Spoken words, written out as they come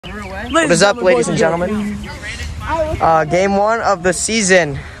What is up, ladies and gentlemen? Game 1 of the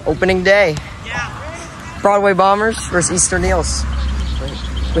season, opening day. Broadway Bombers versus Eastern Eels.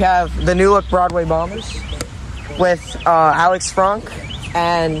 We have the new look Broadway Bombers with Alex Frank,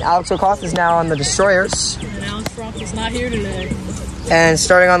 and Alex O'Coth is now on the Destroyers. And Alex Frank is not here today. And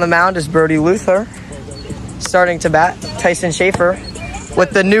starting on the mound is Brody Luther. Starting to bat, Tyson Schaefer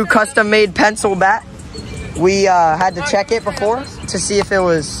with the new custom-made pencil bat. We had to check it before to see if it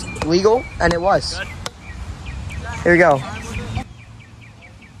was legal, and it was. Here we go.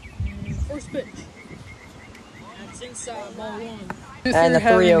 First pitch. That's inside, ball one. And the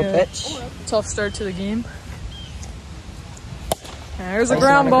 3-0 pitch. Tough start to the game. And there's a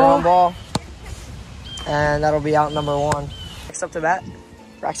ground ball. And that'll be out number 1. Next up to bat,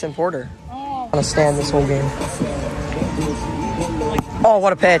 Braxton Porter. I'm gonna stand this whole game. Oh,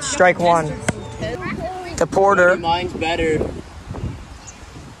 what a pitch. Strike 1. To Porter. Mine's better.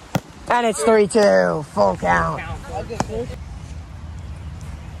 And it's 3-2. Full count.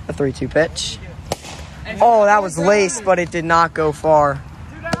 A 3-2 pitch. Oh, that was laced, but it did not go far.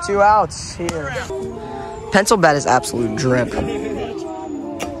 2 outs here. Pencil bat is absolute drip.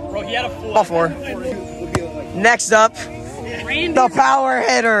 All 4. Next up, the power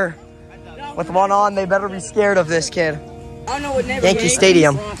hitter. With 1 on, they better be scared of this kid. Yankee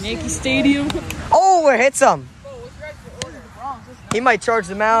Stadium. Yankee Stadium. Oh, it hits him. He might charge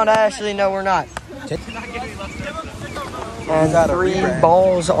the mound. Actually, no, we're not. And 3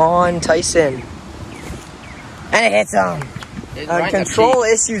 balls on Tyson. And it hits him. Control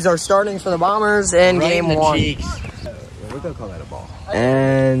issues are starting for the Bombers in game 1. We're going to call that a ball.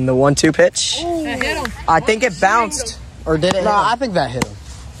 And the 1-2 pitch. I think it bounced. Or did it? No, I think that hit him.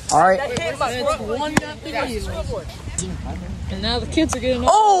 All right. And now the kids are getting.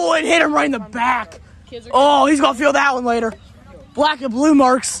 Oh, it hit him right in the back. Oh, he's going to feel that one later. Black and blue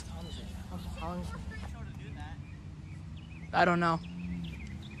marks. I don't know.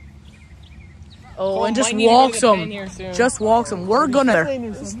 Oh, and just walks him. Just walks him. We're going to.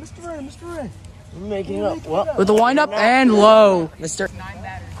 Mr. Ray. I'm making it up. Well, With the windup and low. Mr.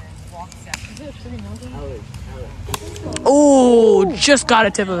 Oh, just got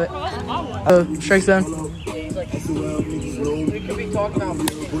a tip of it. Strike zone.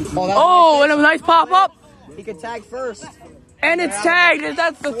 Oh, and a nice pop up. He could tag first. And it's tagged.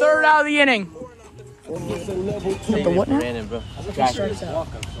 That's the 3rd out of the inning. What now?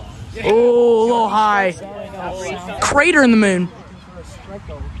 Oh, a little high. Crater in the moon.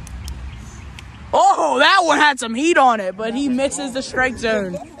 Oh, that one had some heat on it, but he misses the strike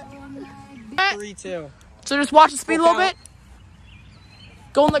zone. 3-2. So just watch the speed a little bit.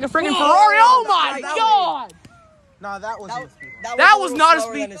 Going like a freaking Ferrari. Oh my God! no, that wasn't a speed. That was not a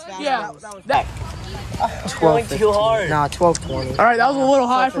speed. Yeah. That. 12 too hard. Nah, 12-20. All right, that was a little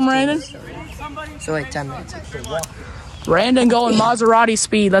high from Brandon. So like 10 minutes. Brandon going Maserati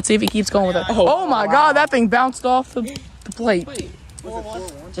speed. Let's see if he keeps going with it. Oh my God, that thing bounced off the plate.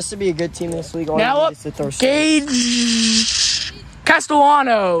 Just to be a good team in this league, all Now you up, need is to throw Gage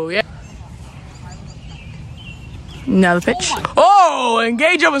Castellano. Yeah. Now the pitch. Oh, and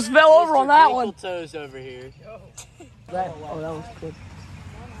Gage almost fell over on that one. Toes over here. Oh, that was quick.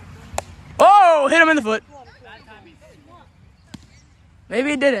 Oh, hit him in the foot.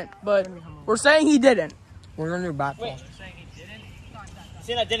 Maybe it didn't, but we're saying he didn't. We're going to do bat ball. You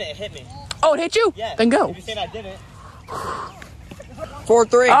saying I didn't, it hit me. Oh, it hit you? Yeah. Then go. If you saying I didn't.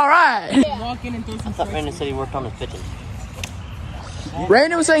 4-3. All right. I thought Brandon said he worked on his pitching.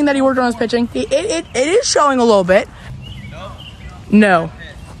 Brandon was saying that he worked on his pitching. It is showing a little bit. No.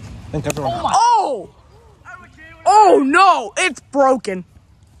 Oh! Oh, no! It's broken.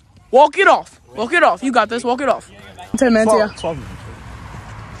 Walk it off. Walk it off. You got this. Walk it off. 10 minutes, yeah. 12 minutes.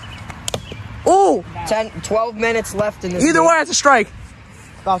 Oh! 12 minutes left in this Either game. way, it's a strike.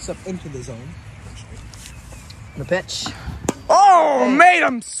 Bounce up into the zone. The pitch. Oh, made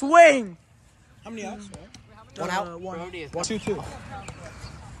him swing. How many outs? 1 out. 2-2.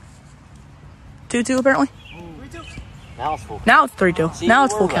 2-2, apparently. Now it's full. Now it's 3-2. Now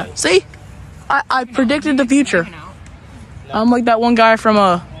it's full count. Right. See? I predicted the future. I'm like that one guy from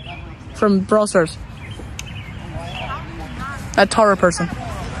Brawl Stars. That Tara person.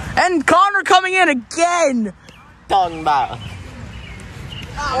 And Connor coming in again. Talking about.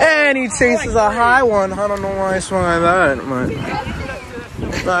 And he chases a high one. I don't know why I swung like that,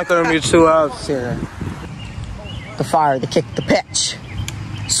 but not gonna be 2 outs here. The fire, the kick, the pitch.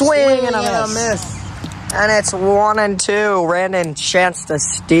 Swing and a miss. And it's 1-2. Brandon chance to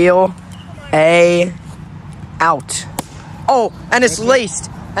steal a out. Oh, and it's laced.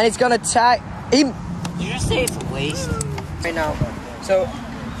 And he's gonna tag. Did you just say it's a waste? Right now. So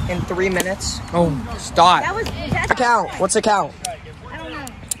in 3 minutes. Oh, stop. The count. What's the count?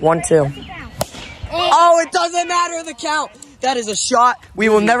 1-2. Oh, it doesn't matter the count. That is a shot. We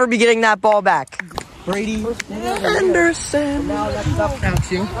will never be getting that ball back. Brady Anderson. Now that's up now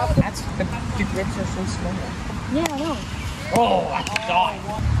too. That's the grips are so small. Yeah, I know. Oh, that's a shot.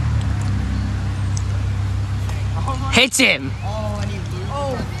 Hits him.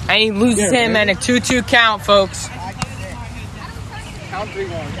 And he loses him and a 2-2 count, folks. count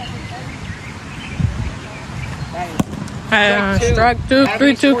 3-1. Strike 2,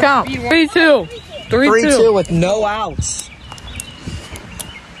 3-2 count. 3-2. 3-2 with no outs.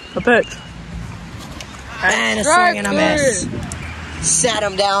 The pitch. And a swing and a miss. Sat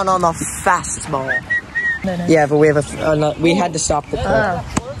him down on the fastball. Yeah, but we had to stop the clock,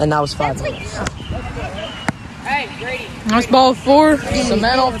 and that was 5 minutes. Nice ball 4.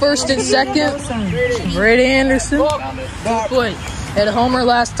 Cement on first and second. Brady Anderson. Good play. Hit a homer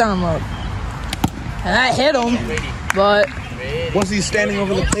last time up. And that hit him, but Was he standing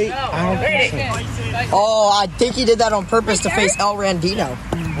over the plate? I don't think so. Oh, I think he did that on purpose to face El Randino.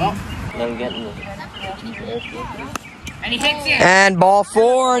 And he hits him. And ball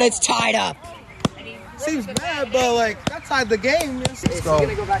 4, and it's tied up. Seems bad, but like that tied the game. Let's go.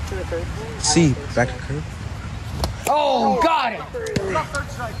 Gonna go back to the third. See, back to curve. Oh, got it.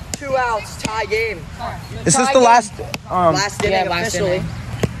 2 outs, tie game. Is this the last? Last inning officially. inning.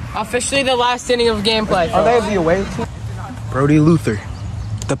 Officially the last inning of gameplay. Are they the away team? Brody Luther,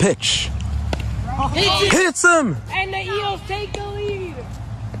 the pitch. Hits him. And the Eels take the lead.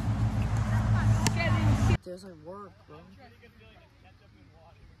 Doesn't work, bro.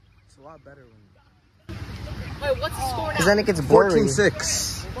 It's a lot better when. Wait, what's the score now? Because then it gets blurry.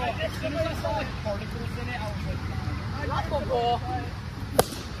 14-6.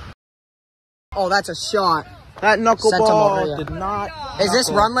 Oh, that's a shot. That Sent him over, knuckleball yeah. did not. Is this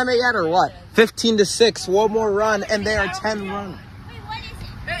run limit yet or what? 15-6? One more run, and they are 10 runs.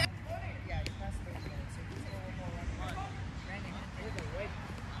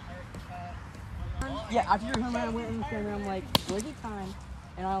 Yeah, after your home run, I went in the corner. I'm like, where's the time?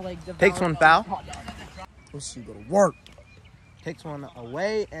 And I like Takes one foul. Let's see, go to work. Takes one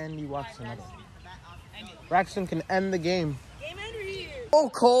away, and he walks another. Braxton can end the game. Oh,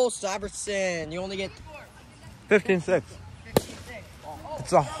 Cole Cyberson. You only get 15-6.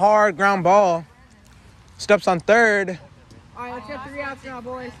 It's a hard ground ball. Steps on third. All right, let's get 3 outs now,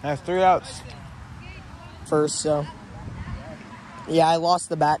 boys. Has 3 outs. first, so. Yeah, I lost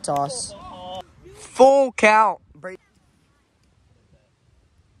the bat toss. Full count.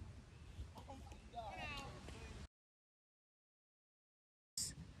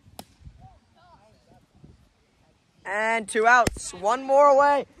 And 2 outs. 1 more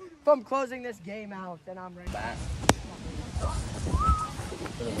away from closing this game out. Then I'm ready.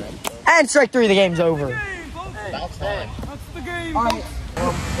 And strike 3, the game's over. That's the game. All right.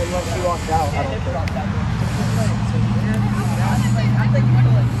 Unless you walked out, I don't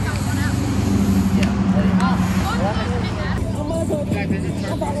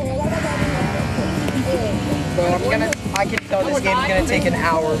So I can tell this game's gonna take an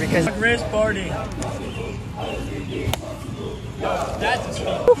hour because Wrist party.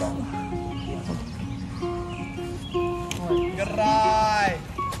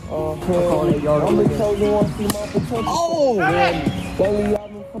 Oh!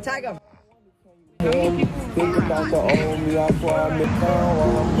 Tag him. We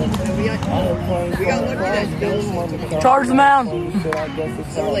got lucky that Bill. Charge the mound.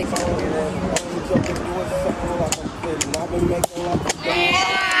 So like,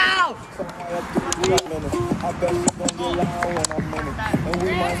 ow!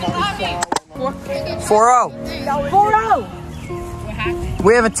 4-0.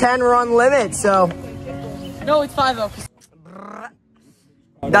 We have a 10-run limit, so. No, it's 5-0.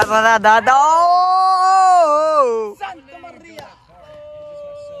 Oh!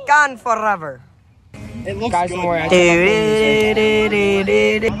 Gone forever. It looks Guys, good. don't worry. I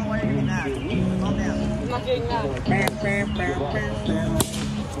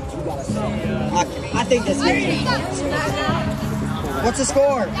think this game. What's the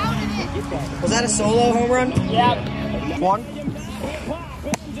score? Was that a solo home run? Yeah. 1?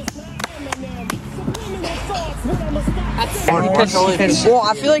 Well,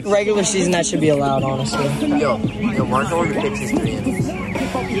 I feel like regular season that should be allowed, honestly. Yo, Mark only pitches 3 innings.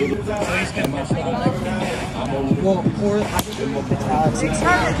 Well, or I think we'll pitch Alex.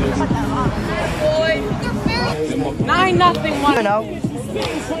 9-0. I know.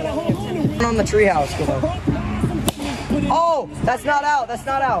 On the treehouse. Oh, that's not out. That's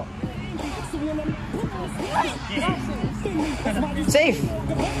not out. Safe.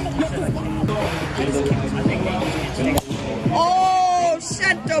 Oh,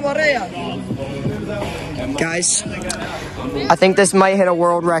 Santa Maria. Guys, I think this might hit a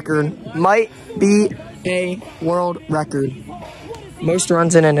world record. Might be a world record. Most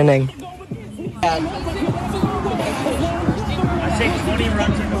runs in an inning. I say 20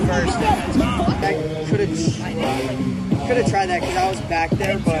 runs in the first. I could have tried that because I was back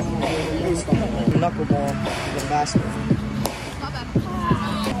there, but it was fun. Knuckleball with a basket.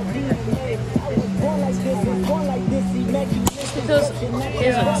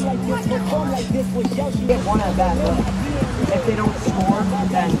 One at bat, but if they don't score,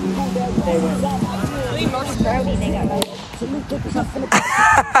 then they win.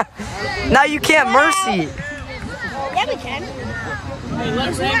 Now you can't mercy. Yeah, we can.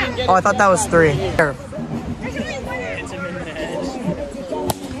 Oh, I thought that was 3.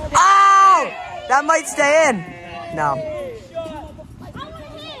 Oh! That might stay in. No.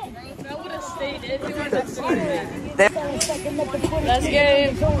 Let's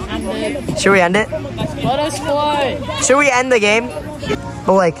game. Should we end it? Let us play. Should we end the game?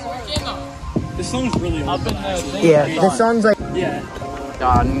 But like, This song's really old. yeah, this song's like,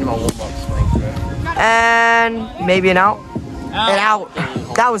 I need my warm-up swing. and maybe an out. An out.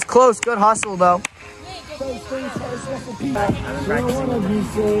 That was close. Good hustle though.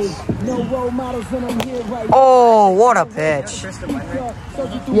 Oh, what a pitch.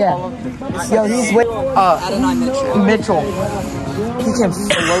 Yeah. Yo, he's with Mitchell. He can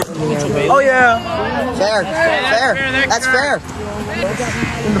float in the air. Oh yeah. Fair. Fair. That's fair.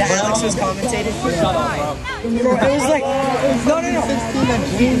 When the Alex was commentated. It was like, no.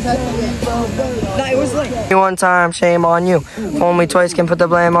 No, it was like. One time, shame on you. Only twice can put the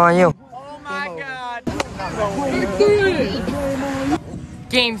blame on you.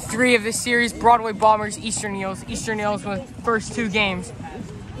 Game 3 of the series, Broadway Bombers, Eastern Eels. Eastern Eels won the first 2 games.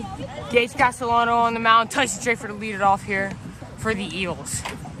 Gage Castellano on the mound, Tyson Schaefer to lead it off here for the Eels.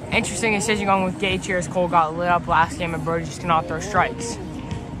 Interesting decision going with Gage here as Cole got lit up last game and Brody just cannot throw strikes.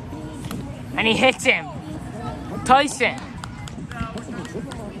 And he hits him. Tyson.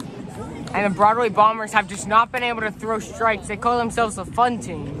 And the Broadway Bombers have just not been able to throw strikes. They call themselves a fun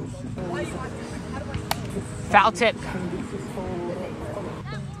team. Foul tip.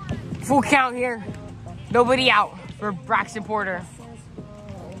 Full count here. Nobody out for Braxton Porter.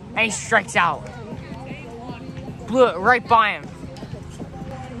 And he strikes out. Blew it right by him.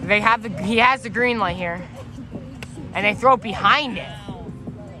 He has the green light here. And they throw it behind it.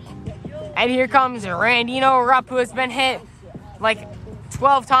 And here comes Randino Rupp, who has been hit like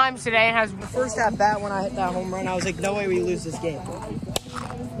 12 times today and has The first at bat when I hit that home run, I was like, no way we lose this game.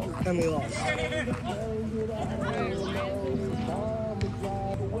 And we lost.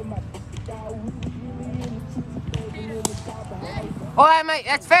 Oh,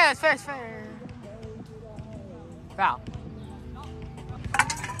 that's fair, that's fair. Foul.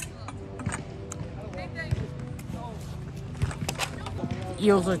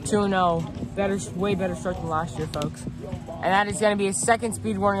 Eels are 2-0. Way better start than last year, folks. And that is going to be his second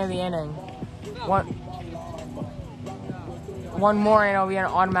speed warning of the inning. One more and it'll be an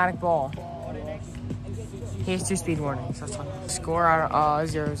automatic ball. He has 2 speed warnings. That's fine. Score out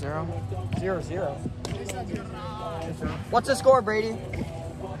 0-0. 0-0. What's the score, Brady?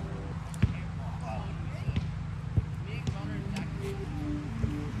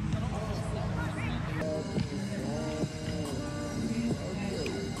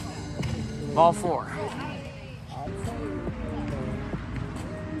 Ball 4.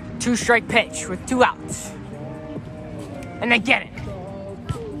 2-strike pitch with 2 outs. And they get it.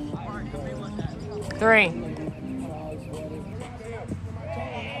 3.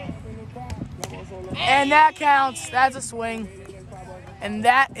 And that counts. That's a swing. And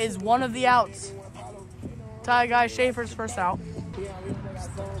that is one of the outs. Ty Guy Schaefer's first out.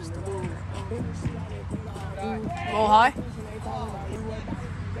 A little high.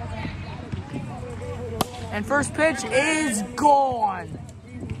 And first pitch is gone.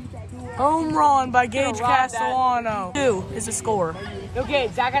 Home run by Gage Castellano. 2 is the score. Okay,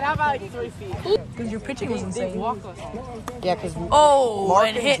 Zach, how about like 3 feet? Because your pitching was insane. Yeah, because Oh,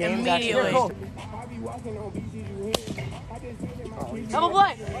 and hit immediately. Double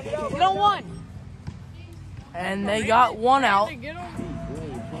play. Get on 1. And they got 1 out.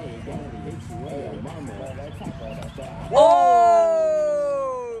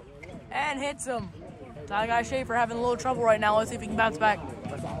 Oh! And hits him. Ty Guy Schaefer having a little trouble right now. Let's see if he can bounce back.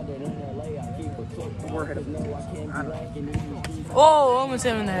 We're hitting. I don't know. Oh, almost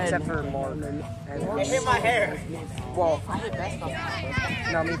hit him in the head. Except for Mark. And It hit my hair. well, I hit that stuff.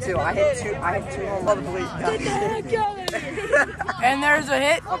 No, me too. I hit two on the police. And there's a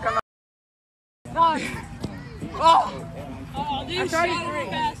hit. Oh, come on. Oh! I'm trying to.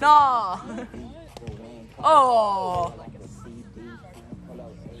 No! Oh!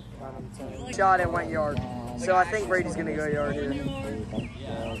 Shot it went yard. So I think Brady's gonna go yard here.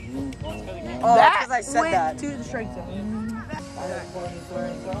 Oh, that's because I said went that. to the strike zone.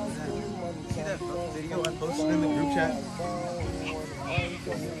 See that video I posted in the group chat?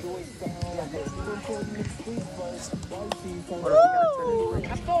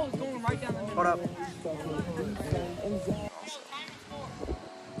 Hold up.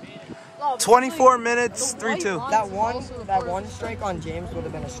 24 minutes, 3-2. That one strike on James would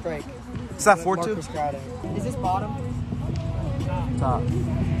have been a strike. Is that Mark 4-2? was crowding. Is this bottom? Top.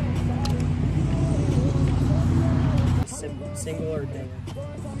 Single or double?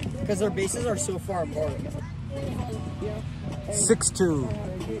 Because their bases are so far apart. 6-2.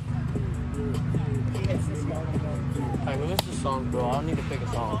 Hey, who is this song, bro? I don't need to pick a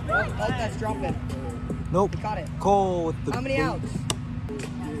song. Oh, that's dropping. Nope. Got it. Cole with the. How many outs?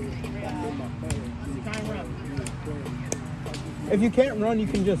 If you can't run, you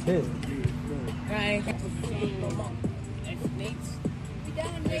can just hit.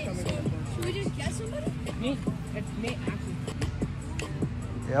 Should we just get somebody? Me? It's me, actually.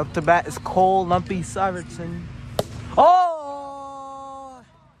 Yeah, up to bat is Cole Lumpy Syvertson. Oh!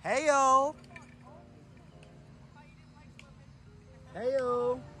 Heyo!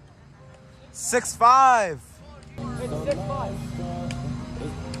 Heyo! 6-5.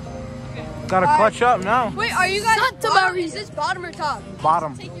 Gotta clutch up now. Wait, are you guys is this bottom or top?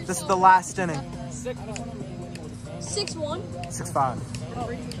 Bottom. This is the last inning. 6-1. 6-5.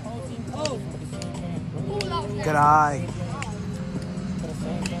 Oh, that was Good eye.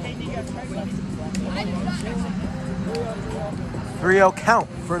 3-0 count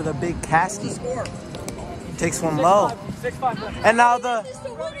for the big Casty. Takes one low. And now the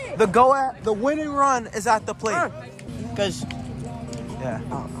winning run is at the plate. Because Yeah. I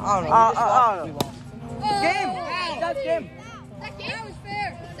don't know. game. That's game. That was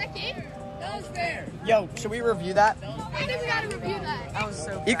fair. That game. That was fair. Yo, should we review that? I think we gotta review that. That was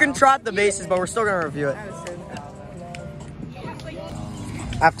so You can trot the bases, but we're still gonna review it.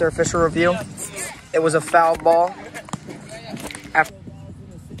 After official review, it was a foul ball.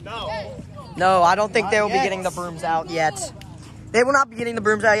 No, I don't think they will be getting the brooms out yet. They will not be getting the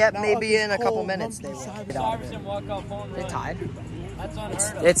brooms out yet. Maybe in a couple minutes they will. Get out of it. They tied.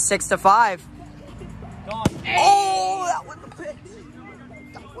 It's 6-5. Oh, that was the pitch.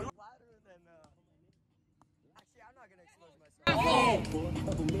 That was louder than. Actually, I'm not gonna expose myself.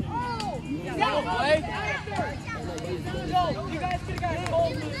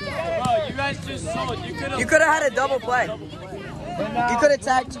 You could have had a double play. You could have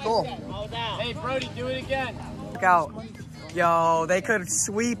tagged to goal. Hey, Brody, do it again. Look out. Yo, they could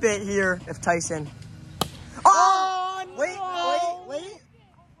sweep it here if Tyson. Oh! Wait.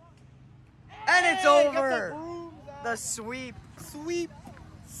 And it's over. The sweep.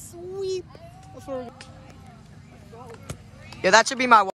 Yeah, that should be my